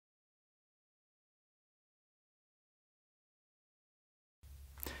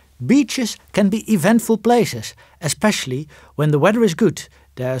Beaches can be eventful places, especially when the weather is good,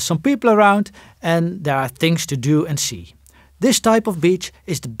 there are some people around and there are things to do and see. This type of beach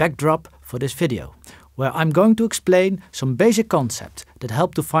is the backdrop for this video, where I'm going to explain some basic concepts that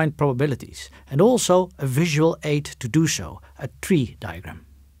help to find probabilities and also a visual aid to do so, a tree diagram.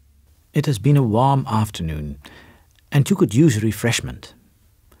 It has been a warm afternoon and you could use a refreshment.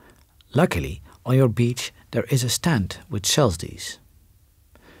 Luckily, on your beach there is a stand which sells these.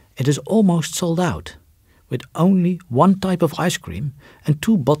 It is almost sold out, with only one type of ice cream and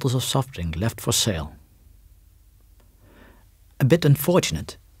 2 bottles of soft drink left for sale. A bit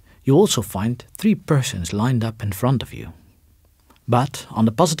unfortunate, you also find 3 persons lined up in front of you. But on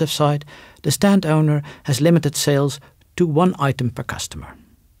the positive side, the stand owner has limited sales to 1 item per customer.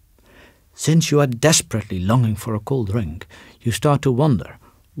 Since you are desperately longing for a cold drink, you start to wonder,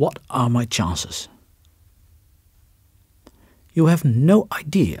 what are my chances? You have no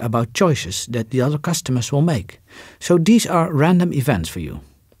idea about choices that the other customers will make, so these are random events for you.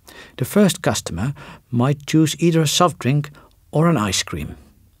 The first customer might choose either a soft drink or an ice cream.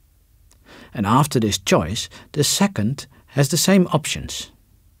 And after this choice, the second has the same options.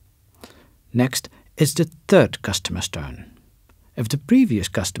 Next is the third customer's turn. If the previous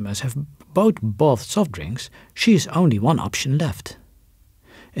customers have both bought soft drinks, she has only 1 option left.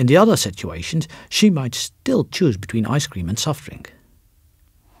 In the other situations, she might still choose between ice cream and soft drink.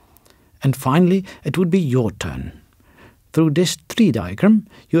 And finally, it would be your turn. Through this tree diagram,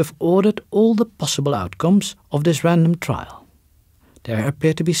 you have ordered all the possible outcomes of this random trial. There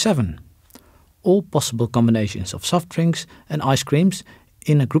appear to be 7. All possible combinations of soft drinks and ice creams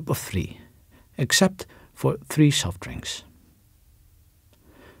in a group of 3, except for 3 soft drinks.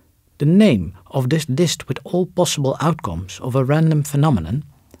 The name of this list with all possible outcomes of a random phenomenon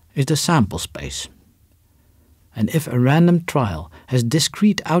is the sample space. And if a random trial has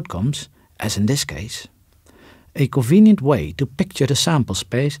discrete outcomes, as in this case, a convenient way to picture the sample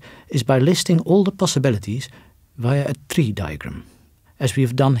space is by listing all the possibilities via a tree diagram, as we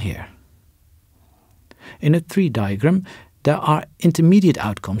have done here. In a tree diagram, there are intermediate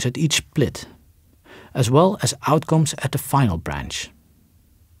outcomes at each split, as well as outcomes at the final branch.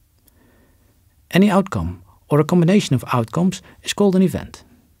 Any outcome or a combination of outcomes is called an event.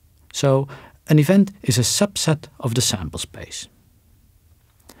 So, an event is a subset of the sample space.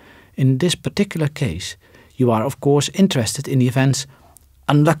 In this particular case, you are of course interested in the events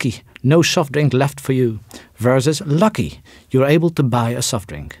unlucky, no soft drink left for you, versus lucky, you are able to buy a soft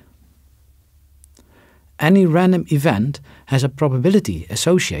drink. Any random event has a probability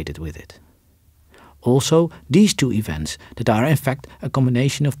associated with it. Also, these 2 events that are in fact a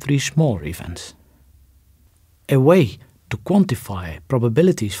combination of 3 smaller events. A way to quantify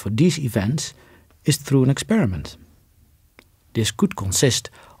probabilities for these events is through an experiment. This could consist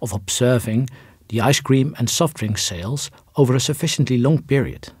of observing the ice cream and soft drink sales over a sufficiently long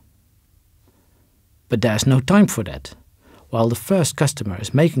period. But there's no time for that. While the first customer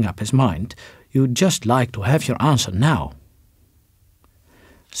is making up his mind, you'd just like to have your answer now.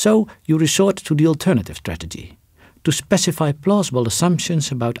 So you resort to the alternative strategy, to specify plausible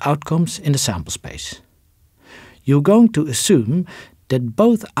assumptions about outcomes in the sample space. You're going to assume that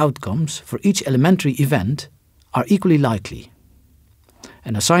both outcomes for each elementary event are equally likely,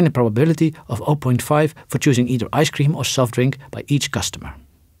 and assign a probability of 0.5 for choosing either ice cream or soft drink by each customer.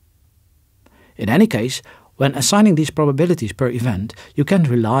 In any case, when assigning these probabilities per event, you can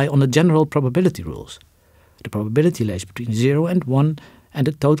rely on the general probability rules. The probability lays between 0 and 1, and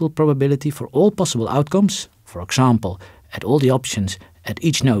the total probability for all possible outcomes, for example, at all the options at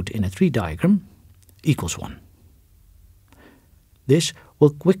each node in a tree diagram, equals 1. This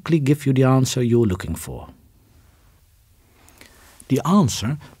will quickly give you the answer you're looking for. The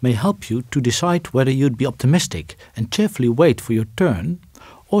answer may help you to decide whether you'd be optimistic and cheerfully wait for your turn,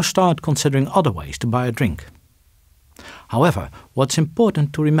 or start considering other ways to buy a drink. However, what's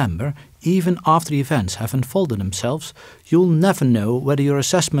important to remember, even after the events have unfolded themselves, you'll never know whether your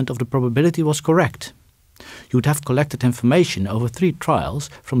assessment of the probability was correct. You'd have collected information over 3 trials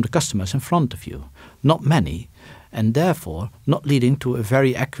from the customers in front of you, not many, and therefore not leading to a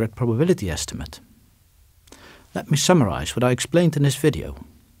very accurate probability estimate. Let me summarize what I explained in this video.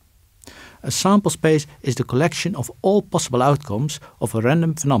 A sample space is the collection of all possible outcomes of a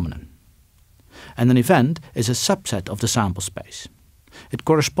random phenomenon. And an event is a subset of the sample space. It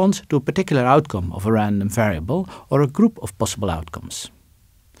corresponds to a particular outcome of a random variable or a group of possible outcomes.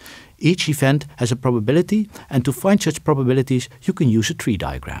 Each event has a probability, and to find such probabilities you can use a tree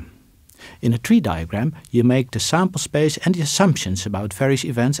diagram. In a tree diagram, you make the sample space and the assumptions about various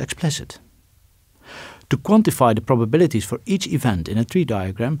events explicit. To quantify the probabilities for each event in a tree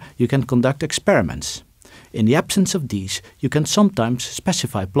diagram, you can conduct experiments. In the absence of these, you can sometimes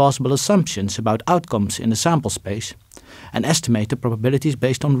specify plausible assumptions about outcomes in the sample space and estimate the probabilities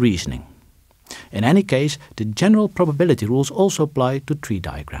based on reasoning. In any case, the general probability rules also apply to tree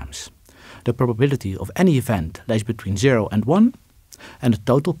diagrams. The probability of any event lies between 0 and 1, and the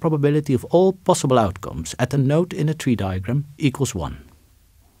total probability of all possible outcomes at a node in a tree diagram equals 1.